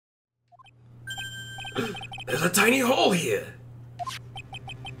There's a tiny hole here.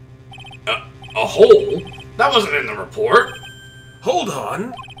 A hole? That wasn't in the report. Hold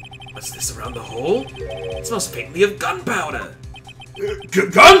on. What's this around the hole? It smells faintly of gunpowder.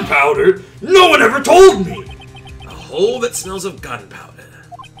 Gunpowder? No one ever told me! A hole that smells of gunpowder.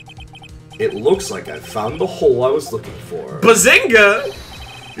 It looks like I found the hole I was looking for. Bazinga!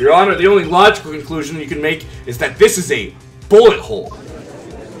 Your Honor, the only logical conclusion you can make is that this is a bullet hole.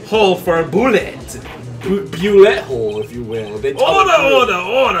 Hole for a bullet. Bullet hole, if you will.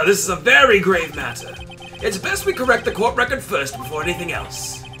 Order! This is a very grave matter. It's best we correct the court record first before anything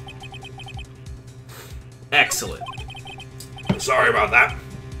else. Excellent. Sorry about that.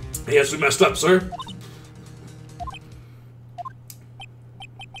 Yes, we messed up, sir.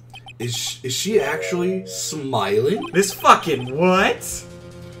 Is she actually smiling? This fucking what?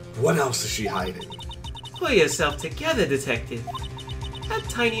 What else is she hiding? Pull yourself together, Detective. That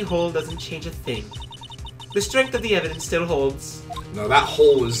tiny hole doesn't change a thing. The strength of the evidence still holds. No, that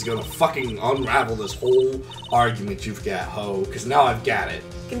hole is gonna fucking unravel this whole argument you've got, ho, because now I've got it.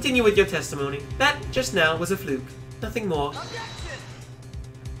 Continue with your testimony. That, just now, was a fluke. Nothing more.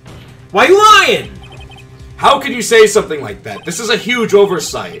 Why are you lying? How can you say something like that? This is a huge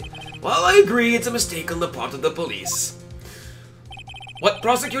oversight. Well, I agree it's a mistake on the part of the police. What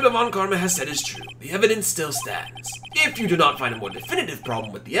Prosecutor Von Karma has said is true. The evidence still stands. If you do not find a more definitive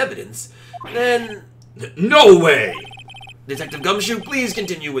problem with the evidence, then... No way! Detective Gumshoe, please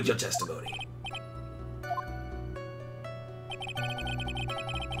continue with your testimony.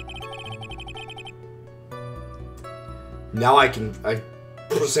 Now I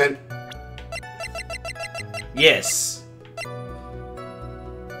present... Yes.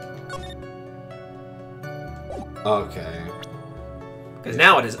 Okay. Because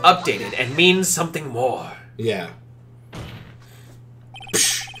now it is updated and means something more. Yeah.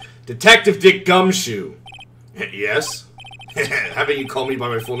 Psh, Detective Dick Gumshoe. Yes? Having you call me by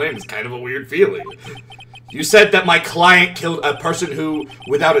my full name is kind of a weird feeling. You said that my client killed a person who,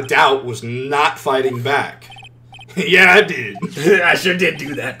 without a doubt, was not fighting back. Yeah, I did. I sure did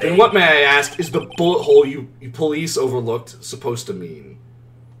do that thing. And what, may I ask, is the bullet hole you police overlooked supposed to mean?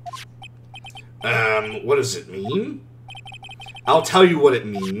 What does it mean? I'll tell you what it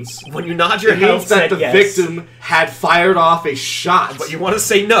means. When you nod your head, head, it means that the victim had fired off a shot. But you want to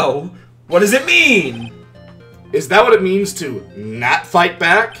say no. What does it mean? Is that what it means to not fight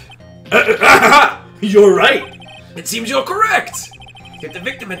back? You're right. It seems you're correct. If the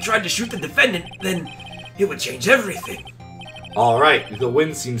victim had tried to shoot the defendant, then it would change everything. Alright, the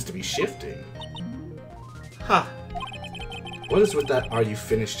wind seems to be shifting. Huh. What is with that "are you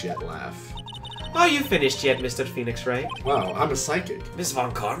finished yet" laugh? Are you finished yet, Mr. Phoenix Wright? Wow, I'm a psychic. Miss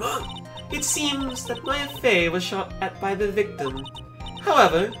Von Karma? It seems that my affair was shot at by the victim.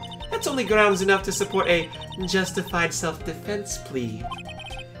 However, that's only grounds enough to support a justified self-defense plea.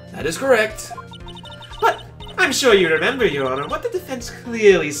 That is correct. But I'm sure you remember, Your Honor, what the defense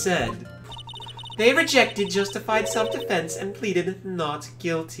clearly said. They rejected justified self-defense and pleaded not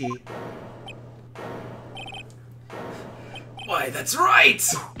guilty. Why, that's right!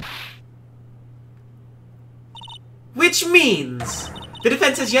 Which means the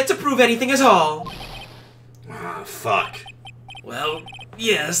defense has yet to prove anything at all. Ah, fuck. Well,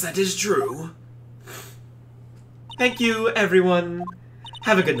 yes, that is true. Thank you, everyone.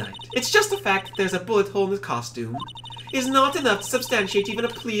 Have a good night. It's just the fact that there's a bullet hole in the costume is not enough to substantiate even a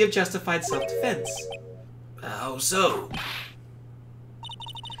plea of justified self-defense. How so?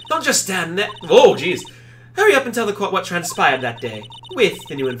 Don't just stand there. Oh, jeez. Hurry up and tell the court what transpired that day. With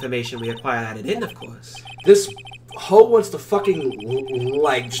the new information we acquired added in, of course. This hoe wants to fucking,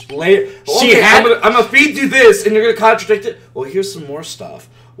 like, just lay it. Okay, I'm gonna feed you this, and you're gonna contradict it? Well, here's some more stuff.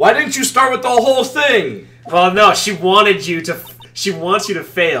 Why didn't you start with the whole thing? Well, no, she wanted you to... She wants you to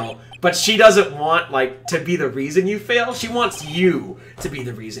fail, but she doesn't want, like, to be the reason you fail. She wants you to be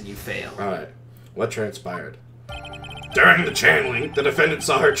the reason you fail. Alright. What transpired? During the channeling, the defendant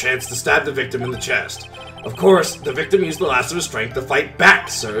saw her chance to stab the victim in the chest. Of course, the victim used the last of his strength to fight back,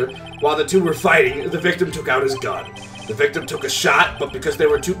 sir. While the two were fighting, the victim took out his gun. The victim took a shot, but because they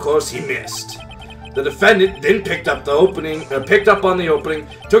were too close, he missed. The defendant then picked up on the opening,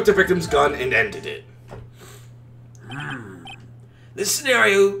 took the victim's gun, and ended it. This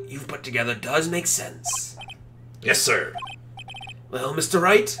scenario you've put together does make sense. Yes, sir. Well, Mr.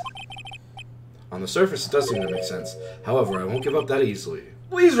 Wright? On the surface, it does seem to make sense. However, I won't give up that easily.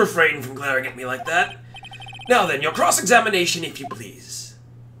 Please refrain from glaring at me like that. Now then, your cross-examination, if you please.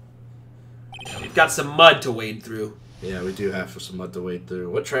 We've got some mud to wade through. Yeah, we do have some mud to wade through.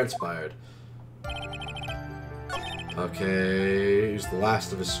 What transpired? Okay, he's the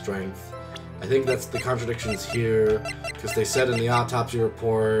last of his strength. I think that's the contradictions here, because they said in the autopsy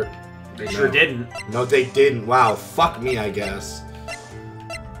report... They sure didn't. No, they didn't. Wow, fuck me, I guess.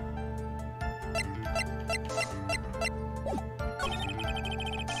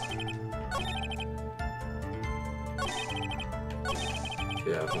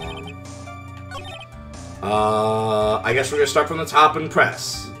 Yeah, hold on. I guess we're gonna start from the top and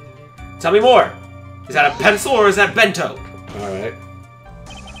press. Tell me more. Is that a pencil or is that bento? Alright.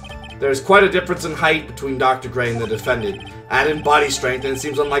 There's quite a difference in height between Dr. Gray and the defendant. Add in body strength, and it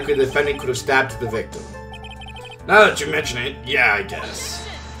seems unlikely the defendant could have stabbed the victim. Now that you mention it, yeah, I guess.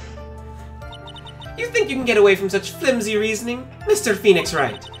 You think you can get away from such flimsy reasoning? Mr. Phoenix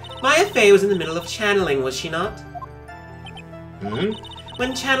Wright, Maya Fey was in the middle of channeling, was she not? Hmm?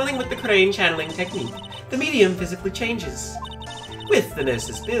 When channeling with the crane channeling technique, the medium physically changes. With the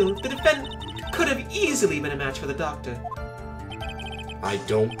nurse's build, the defendant could have easily been a match for the doctor. I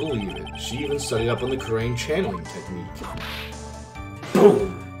don't believe it. She even studied up on the crane channeling technique.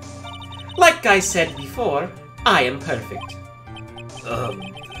 Boom! Like I said before, I am perfect.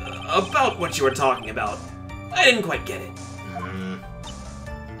 About what you were talking about. I didn't quite get it.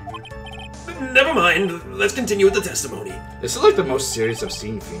 Never mind. Let's continue with the testimony. This is like the most serious I've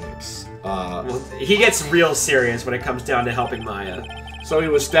seen Phoenix. Well, he gets real serious when it comes down to helping Maya. So he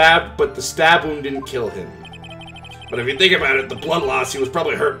was stabbed, but the stab wound didn't kill him. But if you think about it, the blood loss, he was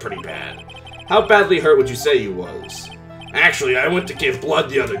probably hurt pretty bad. How badly hurt would you say he was? Actually, I went to give blood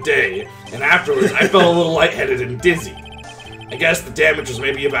the other day, and afterwards I felt a little lightheaded and dizzy. I guess the damage was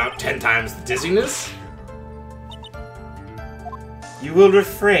maybe about 10 times the dizziness? You will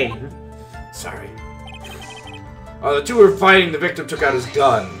refrain. Sorry. The two were fighting, the victim took out his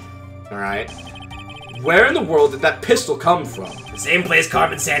gun. Alright. Where in the world did that pistol come from? The same place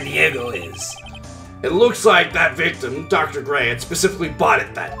Carmen Sandiego is. It looks like that victim, Dr. Gray, had specifically bought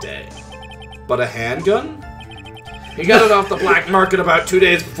it that day. But a handgun? He got it off the black market about 2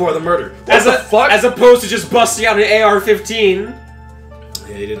 days before the murder. What the fuck? As opposed to just busting out an AR-15.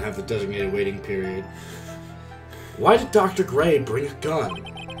 Yeah, he didn't have the designated waiting period. Why did Dr. Gray bring a gun?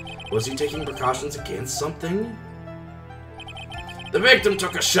 Was he taking precautions against something? The victim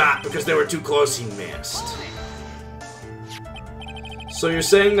took a shot because they were too close, he missed. So you're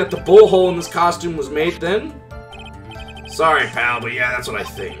saying that the bull hole in this costume was made then? Sorry, pal, but yeah, that's what I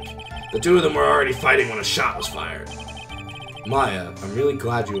think. The two of them were already fighting when a shot was fired. Maya, I'm really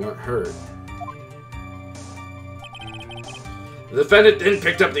glad you weren't hurt. The defendant then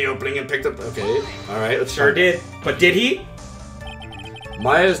picked up the opening and picked up... Okay, alright, let's Sure did. But did he?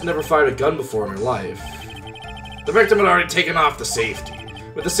 Maya has never fired a gun before in her life. The victim had already taken off the safety.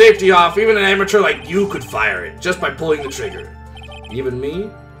 With the safety off, even an amateur like you could fire it, just by pulling the trigger. Even me?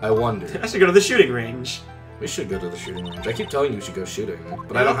 I wonder. I should go to the shooting range. We should go to the shooting range. I keep telling you we should go shooting,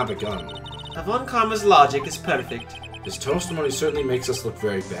 but I don't have a gun. Avon Karma's logic is perfect. His testimony certainly makes us look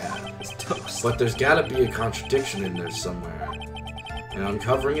very bad. It's toast. But there's gotta be a contradiction in there somewhere. And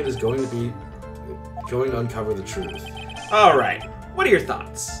uncovering it is going to uncover the truth. Alright, what are your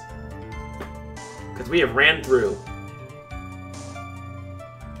thoughts? Because we have ran through.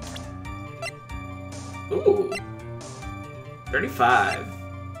 Ooh. 35.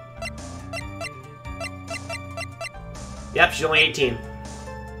 Yep, she's only 18.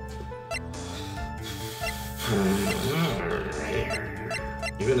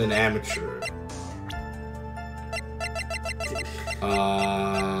 Even an amateur.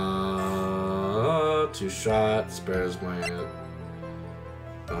 2 shots, spares my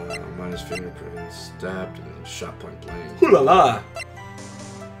minus fingerprints, stabbed, and shot point blank. Hoo la la!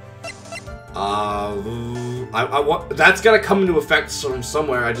 That's gotta come into effect from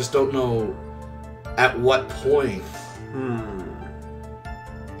somewhere. I just don't know at what point.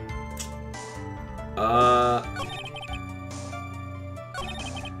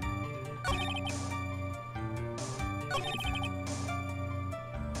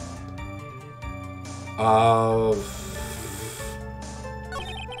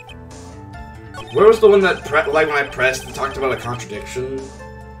 Where was the one that, like when I pressed, it talked about a contradiction?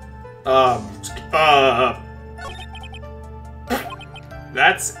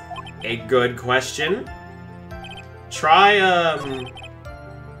 That's a good question. Try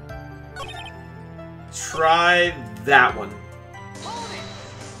that one.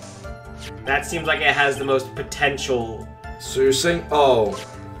 That seems like it has the most potential. So you're saying, oh.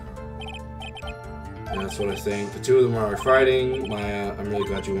 Yeah, that's what I think. The two of them are fighting. Maya, I'm really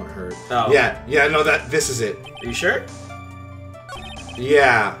glad you weren't hurt. Oh. Yeah, no, this is it. Are you sure?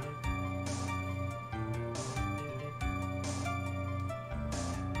 Yeah.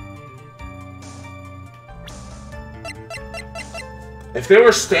 If they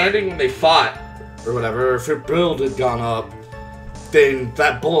were standing when they fought, or whatever, if her build had gone up, then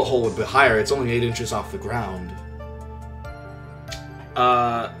that bullet hole would be higher. It's only 8 inches off the ground.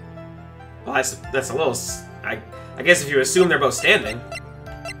 Well, that's a little... I guess if you assume they're both standing.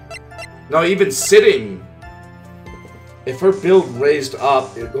 No, even sitting. If her build raised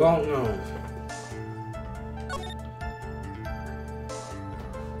up, well, no.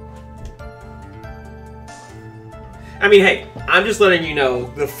 I mean, hey, I'm just letting you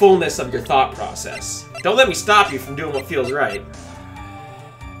know the fullness of your thought process. Don't let me stop you from doing what feels right.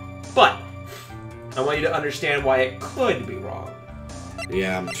 But I want you to understand why it could be wrong.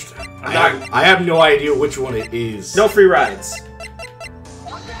 Yeah, I have no idea which one it is. No free rides.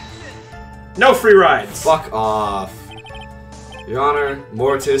 No free rides. Fuck off. Your Honor,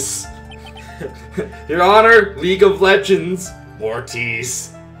 Mortis. Your Honor, League of Legends.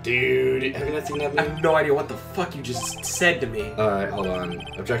 Mortis. Dude, have you not seen that I movie? have no idea what the fuck you just said to me. Alright, hold on.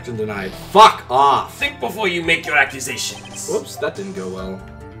 Objection denied. Fuck off! Think before you make your accusations. Whoops, that didn't go well.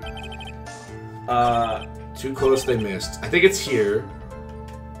 Too close, they missed. I think it's here.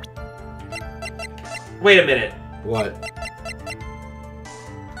 Wait a minute. What?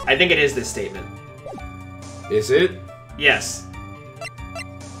 I think it is this statement. Is it? Yes.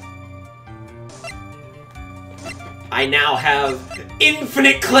 I now have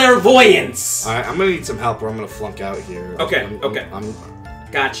infinite clairvoyance! Alright, I'm gonna need some help or I'm gonna flunk out here. Okay, okay.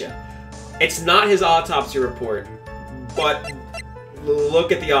 Gotcha. It's not his autopsy report, but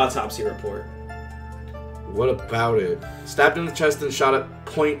look at the autopsy report. What about it? Stabbed in the chest and shot at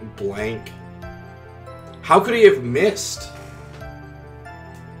point blank. How could he have missed?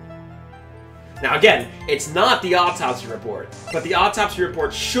 Now again, it's not the autopsy report, but the autopsy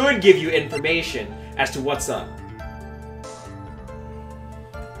report should give you information as to what's up.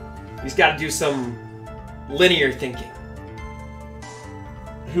 He's got to do some linear thinking.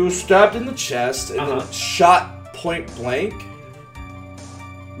 He was stabbed in the chest and then shot point blank?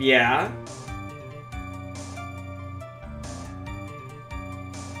 Yeah.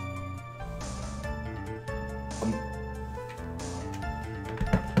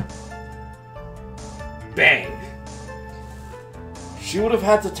 Bang. She would have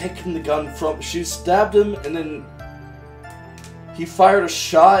had to take him the gun from... She stabbed him and then... He fired a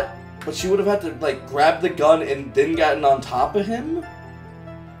shot, but she would have had to, like, grab the gun and then gotten on top of him?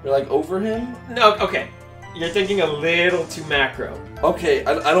 Or, like, over him? No, okay. You're thinking a little too macro. Okay,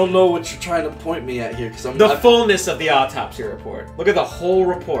 I don't know what you're trying to point me at here, because I'm... The fullness of the autopsy report. Look at the whole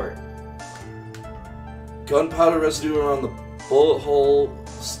report. Gunpowder residue around the bullet hole,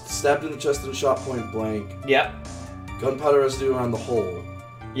 stabbed in the chest and shot point blank. Yep. Gunpowder residue around the hole.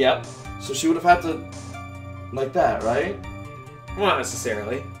 Yep. So she would have had to... Like that, right? Well, not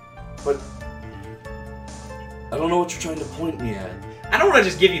necessarily. But... I don't know what you're trying to point me at. I don't want to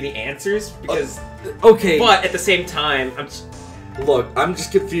just give you the answers, because... Okay. But at the same time, Look, I'm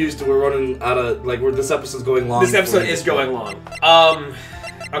just confused. We're running out of... Like, this episode's going long. This episode is going long.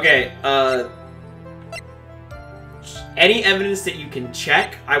 Okay, any evidence that you can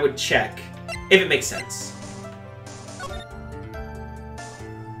check, I would check, if it makes sense.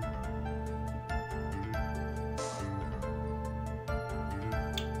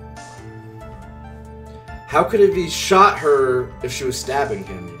 How could it be shot her if she was stabbing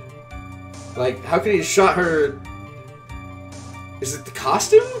him? Like, how could he have shot her... Is it the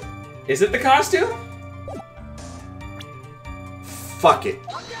costume? Is it the costume? Fuck it.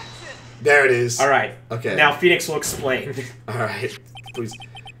 There it is. Alright. Okay. Now Phoenix will explain. Alright. Please.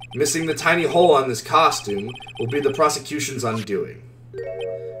 Missing the tiny hole on this costume will be the prosecution's undoing.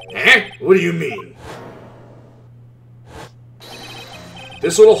 Eh? What do you mean?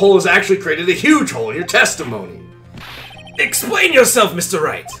 This little hole has actually created a huge hole in your testimony. Explain yourself, Mr.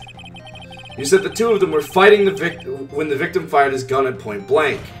 Wright. You said the two of them were fighting when the victim fired his gun at point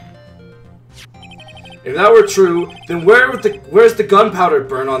blank. If that were true, then where's the gunpowder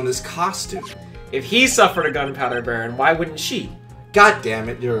burn on this costume? If he suffered a gunpowder burn, why wouldn't she? God damn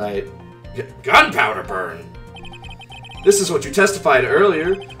it, you're right. Gunpowder burn! This is what you testified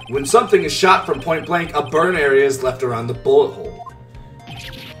earlier. When something is shot from point blank, a burn area is left around the bullet hole.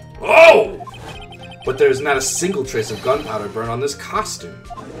 Oh! But there's not a single trace of gunpowder burn on this costume.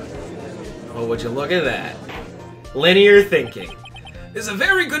 Oh, would you look at that? Linear thinking. Is a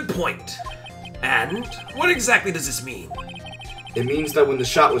very good point. And what exactly does this mean? It means that when the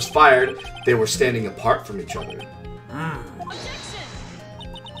shot was fired, they were standing apart from each other.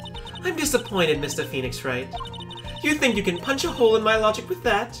 I'm disappointed, Mr. Phoenix Wright. You think you can punch a hole in my logic with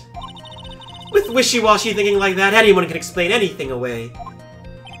that? With wishy-washy thinking like that, anyone can explain anything away.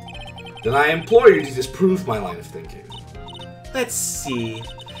 Then I implore you to disprove my line of thinking. Let's see.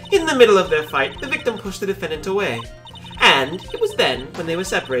 In the middle of their fight, the victim pushed the defendant away. And it was then, when they were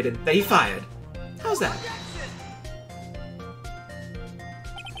separated, that he fired. How's that?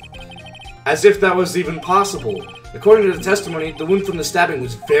 As if that was even possible. According to the testimony, the wound from the stabbing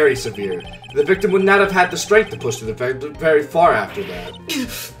was very severe. The victim would not have had the strength to push the defendant very far after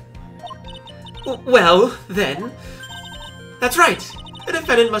that. Well, then... That's right. The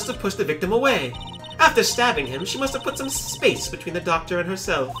defendant must have pushed the victim away. After stabbing him, she must have put some space between the doctor and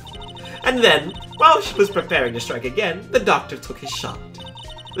herself. And then, while she was preparing to strike again, the doctor took his shot.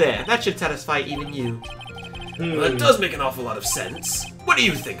 There, that should satisfy even you. Well, that does make an awful lot of sense. What do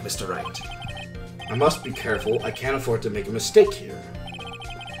you think, Mr. Wright? I must be careful. I can't afford to make a mistake here.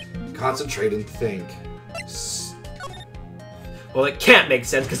 Concentrate and think. Well, it can't make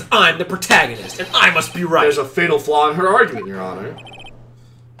sense because I'm the protagonist, and I must be right. There's a fatal flaw in her argument, Your Honor.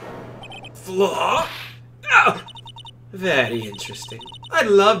 Flaw? Oh, very interesting. I'd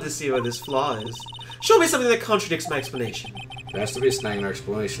love to see what this flaw is. Show me something that contradicts my explanation. There has to be a snag in our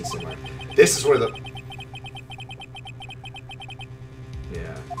explanation somewhere. This is where the...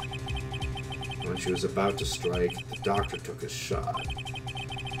 Yeah. When she was about to strike, the doctor took a shot.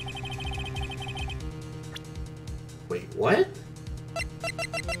 Wait, what?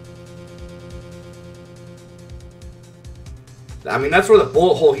 I mean, that's where the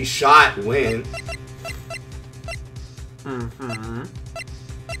bullet hole he shot went. Mm-hmm.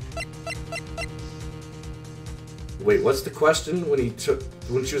 Wait, what's the question?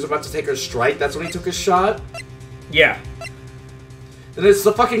 When she was about to take her strike, that's when he took his shot? Yeah. Then it's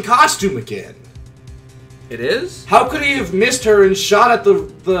the fucking costume again. It is? How could he have missed her and shot at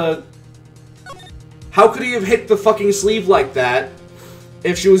the... How could he have hit the fucking sleeve like that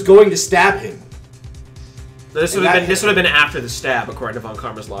if she was going to stab him? This would have been after the stab, according to Von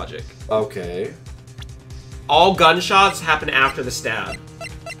Karma's logic. Okay. All gunshots happen after the stab.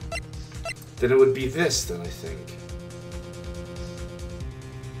 Then it would be this, then, I think.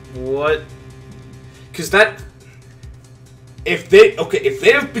 What? Because that... If they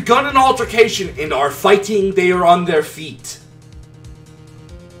have begun an altercation and are fighting, they are on their feet.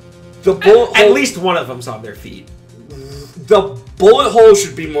 The bullet hole... At least one of them's on their feet. The bullet hole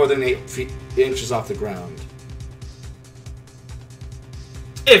should be more than 8 inches off the ground.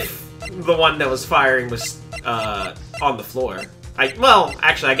 If the one that was firing was on the floor. Well,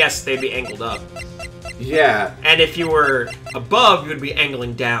 actually, I guess they'd be angled up. Yeah. And if you were above, you would be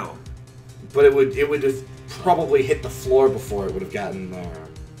angling down. But it would have probably hit the floor before it would have gotten there.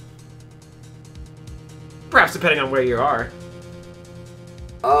 Perhaps depending on where you are.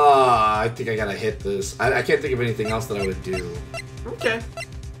 I think I gotta hit this. I can't think of anything else that I would do. Okay.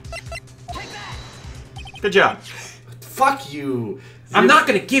 Good job. Fuck you. I'm not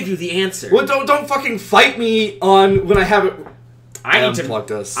gonna give you the answer. Well, don't fucking fight me on when I have it. I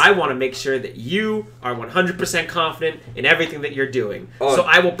unplugged us. I want to make sure that you are 100% confident in everything that you're doing. Oh. So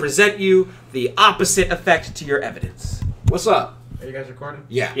I will present you the opposite effect to your evidence. What's up? Are you guys recording?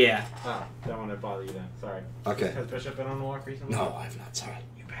 Yeah. Yeah. Oh, don't want to bother you then. Sorry. Okay. Has Bishop been on the walk recently? No, I've not. Sorry.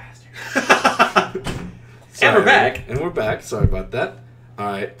 You bastard. And we're back. And we're back. Sorry about that.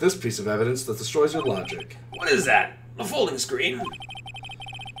 Alright, this piece of evidence that destroys your logic. What is that? A folding screen?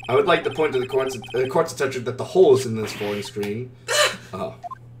 I would like to point to the court's attention that the holes in this folding screen... Oh.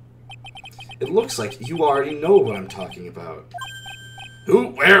 It looks like you already know what I'm talking about. Who?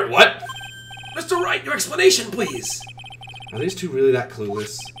 Where? What? Mr. Wright, your explanation, please. Are these two really that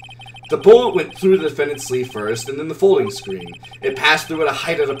clueless? The bullet went through the defendant's sleeve first, and then the folding screen. It passed through at a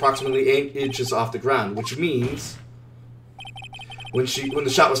height of approximately 8 inches off the ground, which means... When the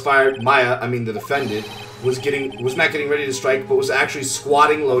shot was fired, Maya, I mean the defendant, was not getting ready to strike, but was actually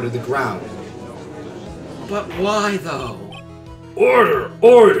squatting low to the ground. But why, though? Order!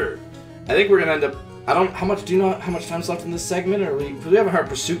 Order! I think we're gonna end up... do you know how much time's left in this segment? Or we haven't heard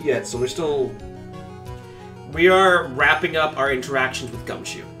Pursuit yet, so we're still... We are wrapping up our interactions with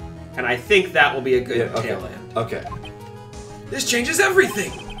Gumshoe. And I think that will be a good tail end. Okay. This changes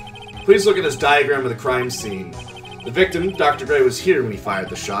everything. Please look at this diagram of the crime scene. The victim, Dr. Gray, was here when he fired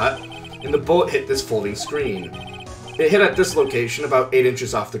the shot, and the bullet hit this folding screen. It hit at this location about 8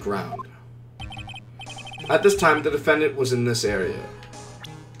 inches off the ground. At this time, the defendant was in this area.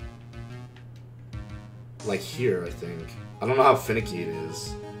 Like here, I think. I don't know how finicky it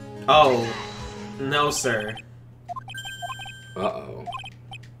is. Oh. No, sir. Uh-oh.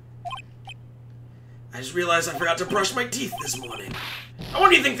 I just realized I forgot to brush my teeth this morning. I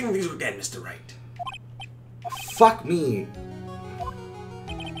wonder if you think things were again, Mr. Wright. Fuck me.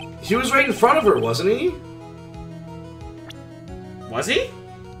 He was right in front of her, wasn't he? Was he?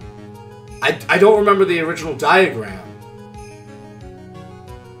 I don't remember the original diagram.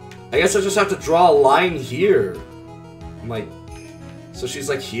 I guess I just have to draw a line here. I'm like, so she's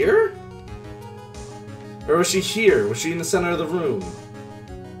like here? Or was she here? Was she in the center of the room?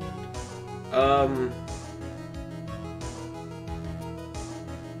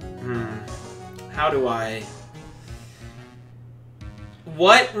 How do I...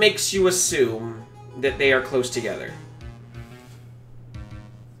 What makes you assume that they are close together?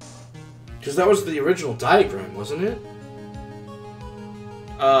 Because that was the original diagram, wasn't it?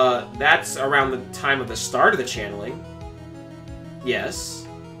 That's around the time of the start of the channeling. Yes.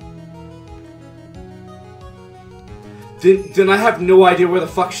 Then I have no idea where the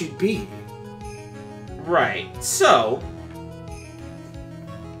fuck she'd be. Right. So...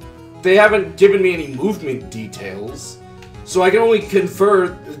 They haven't given me any movement details, so I can only confer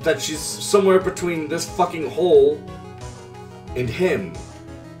that she's somewhere between this fucking hole and him.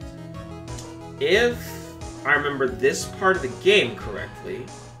 If I remember this part of the game correctly...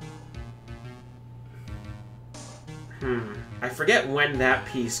 I forget when that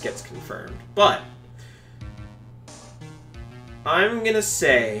piece gets confirmed, but... I'm gonna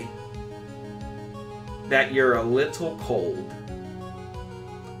say that you're a little cold.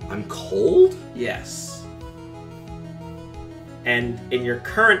 I'm cold? Yes. And in your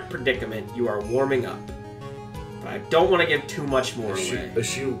current predicament, you are warming up. But I don't want to give too much more away. Is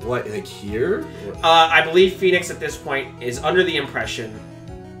she what, like here? I believe Phoenix at this point is under the impression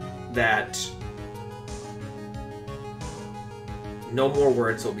that no more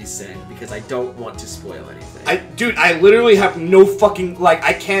words will be said because I don't want to spoil anything. Dude, I literally have no fucking, like,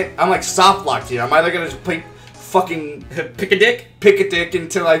 I can't, I'm like soft locked here. I'm either gonna just play fucking Pick a dick? pick a dick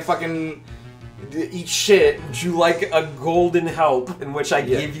until I fucking eat shit. Would you like a golden help in which I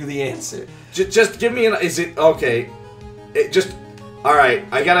give you the answer? Just give me an, is it, okay. Alright,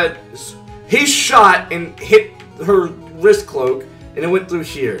 I gotta, he shot and hit her wrist cloak and it went through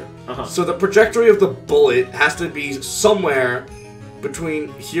here. So the trajectory of the bullet has to be somewhere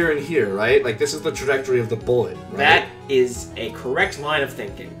between here and here, right? Like, this is the trajectory of the bullet, right? That is a correct line of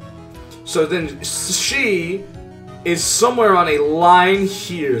thinking. So then she is somewhere on a line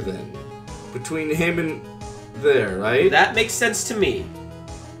here then. Between him and there, right? That makes sense to me.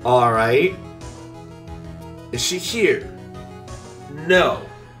 Alright. Is she here? No.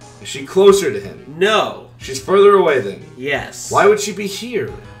 Is she closer to him? No. She's further away then. Yes. Why would she be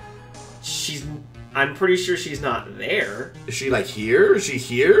here? I'm pretty sure she's not there. Is she like here? Is she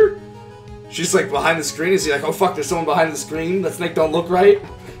here? She's like behind the screen? Is he like, oh fuck, there's someone behind the screen? That snake don't look right?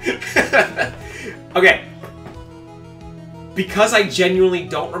 Okay. Because I genuinely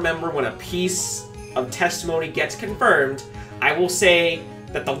don't remember when a piece of testimony gets confirmed, I will say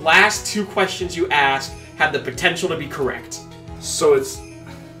that the last two questions you asked have the potential to be correct. So it's...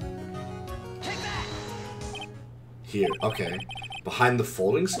 Here, okay. Behind the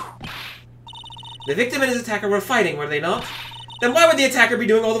folding... The victim and his attacker were fighting, were they not? Then why would the attacker be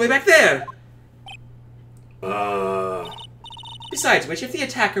doing all the way back there? Besides which, if the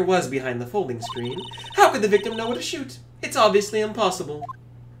attacker was behind the folding screen, how could the victim know where to shoot? It's obviously impossible.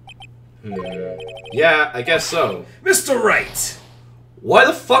 Yeah, I guess so. Mr. Wright! Why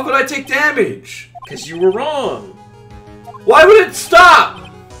the fuck would I take damage? Because you were wrong. Why would it stop?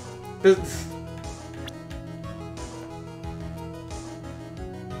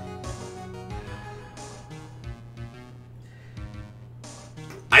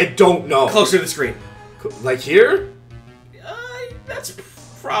 I don't know. Closer to the screen. Like here? That's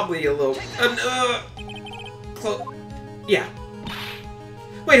probably a little... Yeah.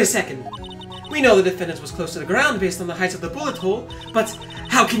 Wait a second. We know the defendant was close to the ground based on the height of the bullet hole, but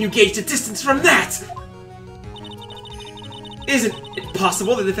how can you gauge the distance from that? Isn't it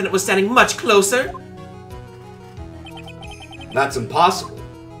possible the defendant was standing much closer? That's impossible.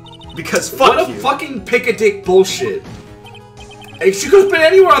 Because fuck what a you. Fucking pick-a-dick bullshit. Hey, she could have been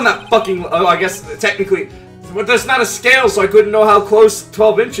anywhere on that fucking... Oh, I guess technically... But there's not a scale, so I couldn't know how close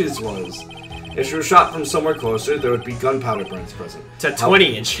 12 inches was. If she was shot from somewhere closer, there would be gunpowder burns present. To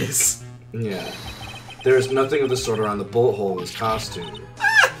 20 inches. Yeah. There is nothing of the sort around the bullet hole in his costume.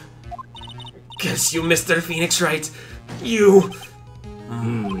 Guess you, Mr. Phoenix Wright. You...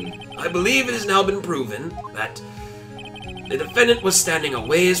 I believe it has now been proven that the defendant was standing a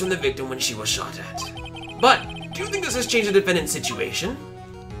ways from the victim when she was shot at. But, do you think this has changed the defendant's situation?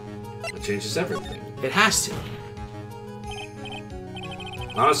 It changes everything. It has to.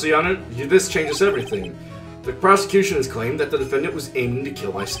 Honestly, Your Honor, this changes everything. The prosecution has claimed that the defendant was aiming to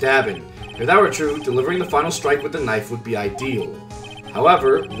kill by stabbing. If that were true, delivering the final strike with the knife would be ideal.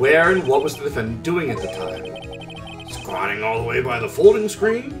 However, where and what was the defendant doing at the time? Squatting all the way by the folding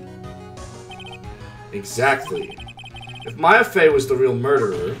screen? Exactly. If Maya Fey was the real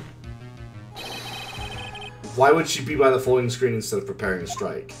murderer, Why would she be by the folding screen instead of preparing to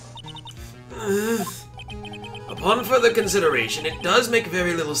strike? Upon further consideration, it does make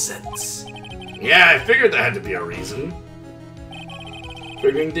very little sense. Yeah, I figured there had to be a reason.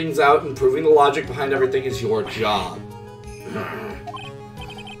 Figuring things out and proving the logic behind everything is your job.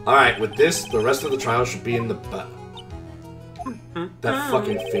 Alright, with this, the rest of the trial should be in the that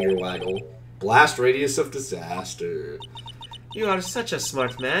fucking finger waggle. Blast radius of disaster. You are such a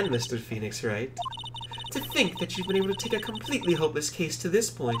smart man, Mr. Phoenix Wright. To think that you've been able to take a completely hopeless case to this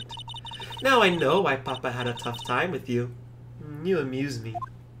point. Now I know why Papa had a tough time with you. You amuse me.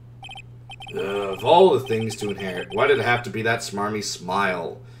 Of all the things to inherit, why did it have to be that smarmy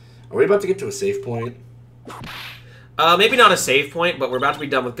smile? Are we about to get to a save point? Maybe not a save point, but we're about to be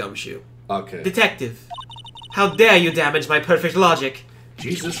done with Gumshoe. Okay. Detective, how dare you damage my perfect logic?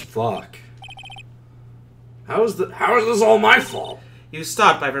 Jesus fuck. How is this all my fault? You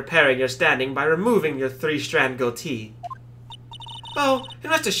start by preparing your standing by removing your 3-strand goatee. Oh, and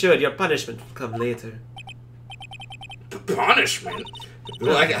rest assured your punishment will come later. Punishment?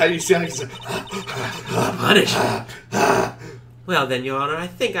 Like how you say Punishment? Well then, Your Honor, I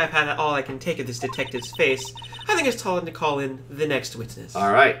think I've had all I can take of this detective's face. I think it's time to call in the next witness.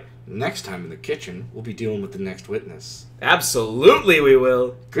 Alright, next time in the kitchen, we'll be dealing with the next witness. Absolutely we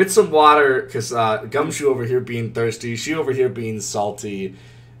will. Get some water, because Gumshoe over here being thirsty, she over here being salty.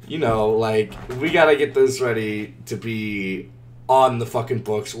 You know, like, we gotta get this ready to be on the fucking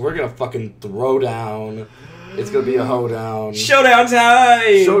books. We're gonna fucking throw down. It's gonna be a hoedown. Showdown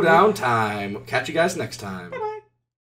time! Showdown time. Catch you guys next time.